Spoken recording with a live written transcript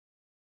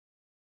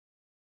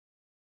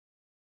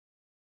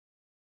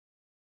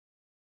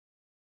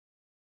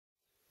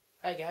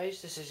Hi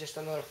guys, this is just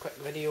another quick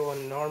video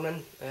on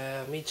Norman.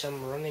 Made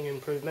some running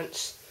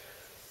improvements.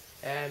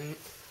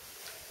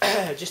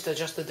 Just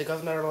adjusted the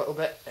governor a little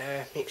bit,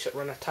 makes it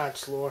run a tad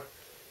slower.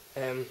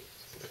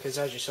 Because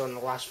as you saw in the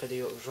last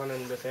video, it was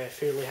running with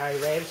fairly high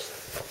revs.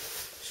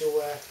 So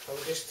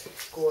I'll just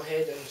go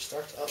ahead and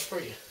start it up for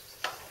you.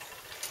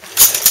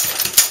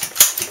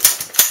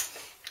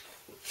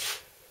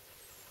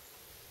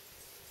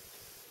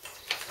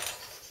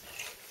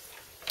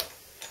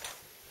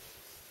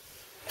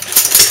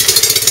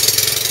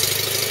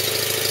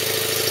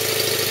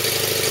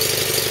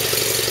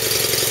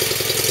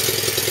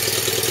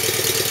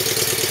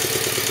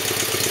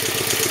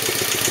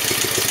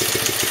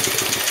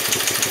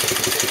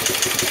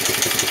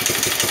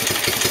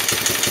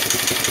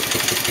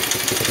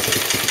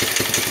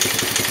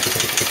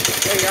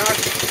 There you are,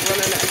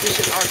 running at a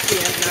decent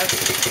RPM now.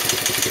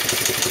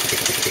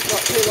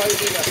 Not too loud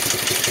either.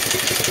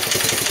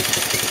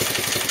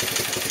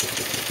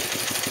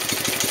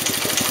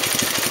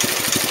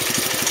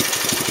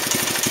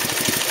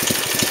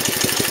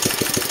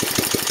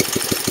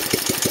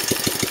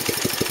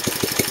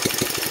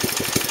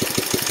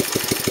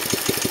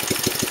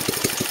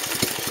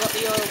 Got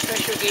the oil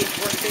pressure gauge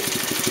working.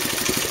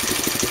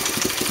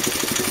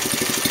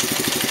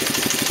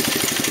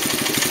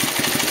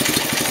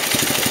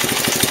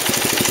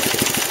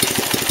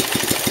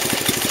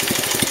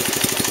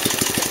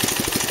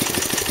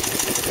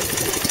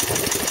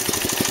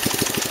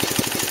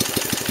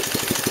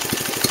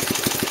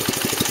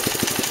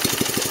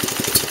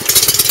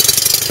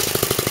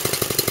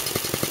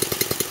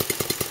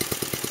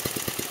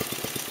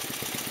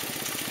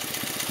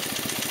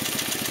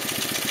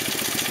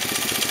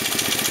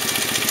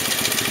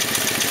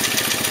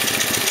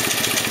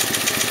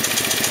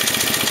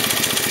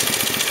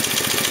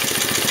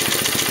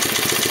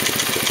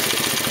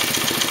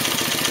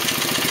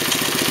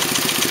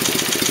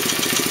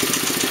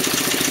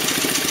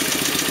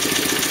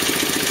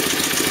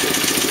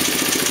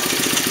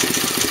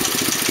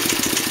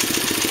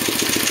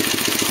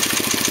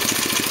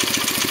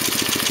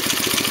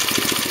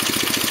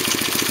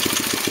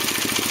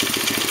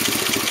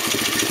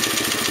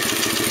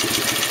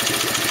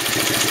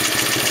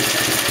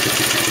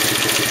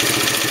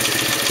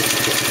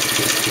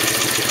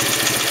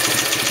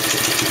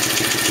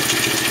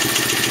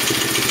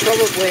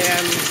 Probably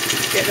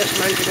get this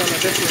mounted on a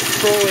different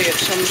trolley at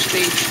some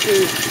stage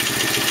too.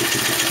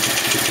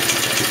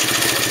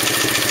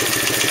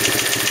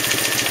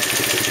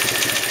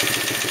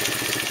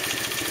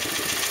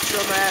 So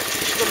I'm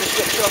just going to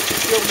switch off the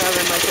fuel now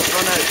and let it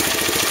run out.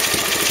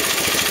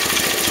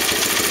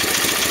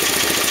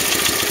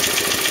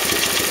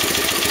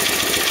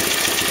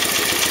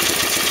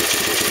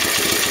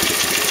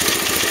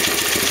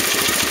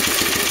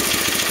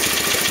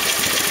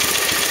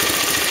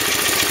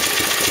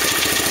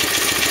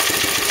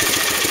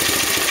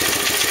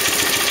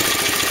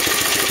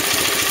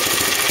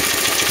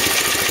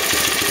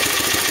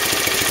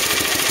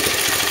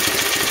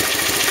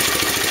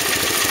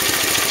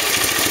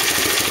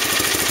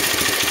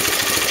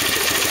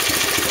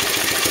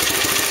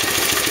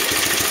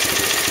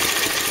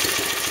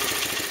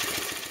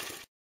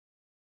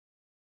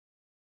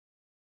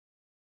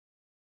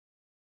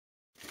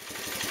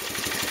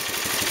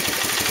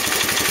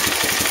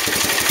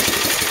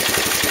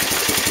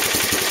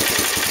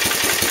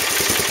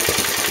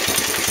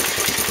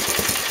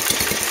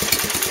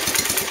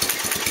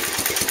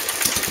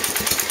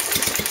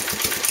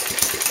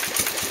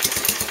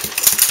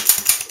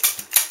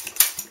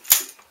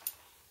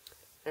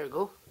 There we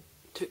go.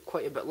 Took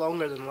quite a bit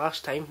longer than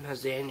last time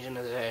as the engine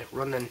is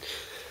running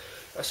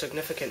a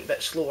significant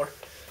bit slower.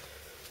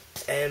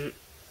 I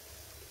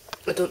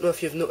don't know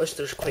if you've noticed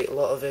there's quite a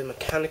lot of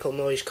mechanical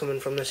noise coming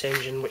from this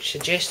engine, which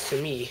suggests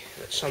to me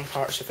that some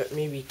parts of it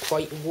may be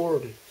quite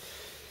worn.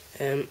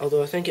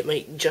 Although I think it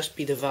might just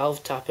be the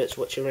valve tappets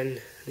which are in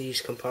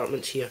these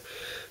compartments here.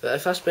 But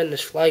if I spin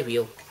this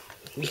flywheel,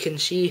 we can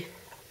see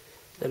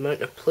the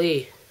amount of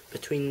play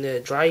between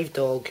the drive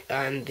dog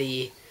and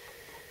the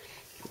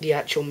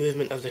actual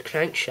movement of the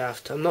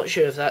crankshaft. I'm not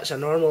sure if that's a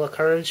normal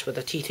occurrence with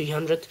a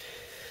T300,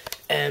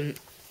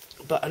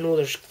 but I know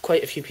there's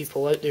quite a few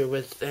people out there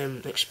with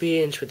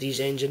experience with these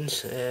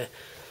engines,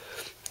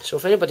 so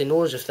if anybody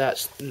knows if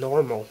that's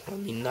normal, I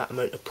mean that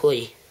amount of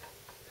play,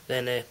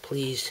 then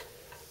please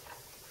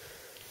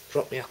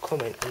drop me a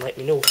comment and let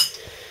me know,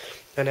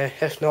 and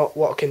if not,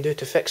 what I can do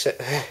to fix it.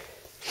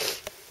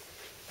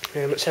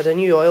 It's had a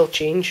new oil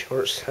change,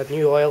 or it's had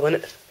new oil in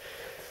it,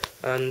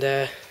 and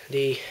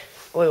the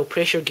oil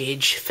pressure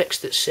gauge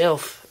fixed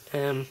itself.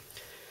 It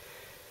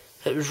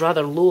was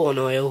rather low on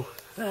oil,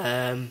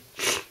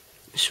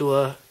 so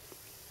I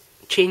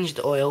changed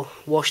the oil,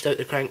 washed out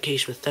the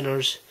crankcase with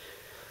thinners,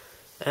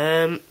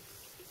 and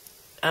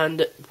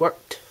it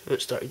worked.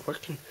 It started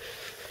working.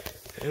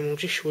 And I'll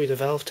just show you the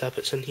valve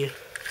tappets in here.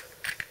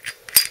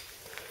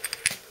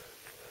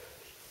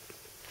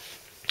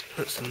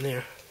 That's them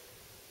there.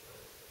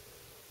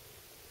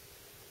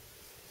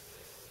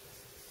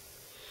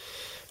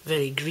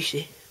 Very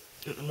greasy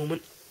at the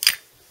moment.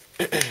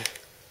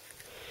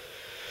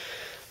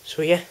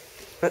 So yeah,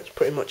 that's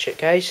pretty much it,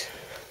 guys.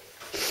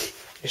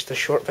 Just a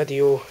short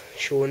video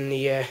showing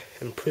the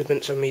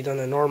improvements I've made on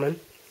the Norman.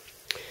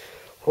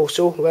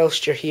 Also,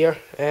 whilst you're here,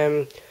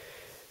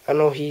 I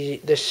know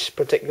this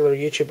particular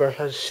YouTuber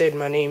has said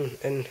my name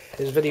in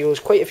his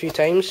videos quite a few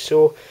times,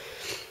 so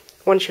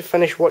once you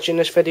finish watching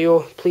this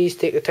video, please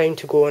take the time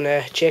to go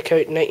and check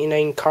out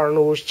 99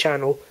 Carno's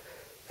channel.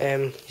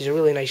 He's a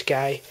really nice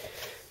guy,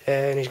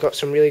 and he's got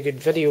some really good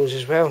videos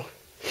as well.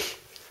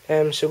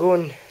 So go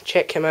and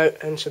check him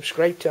out and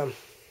subscribe to him.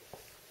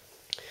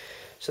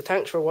 So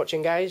thanks for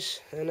watching, guys,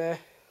 and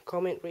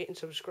comment, rate and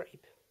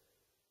subscribe.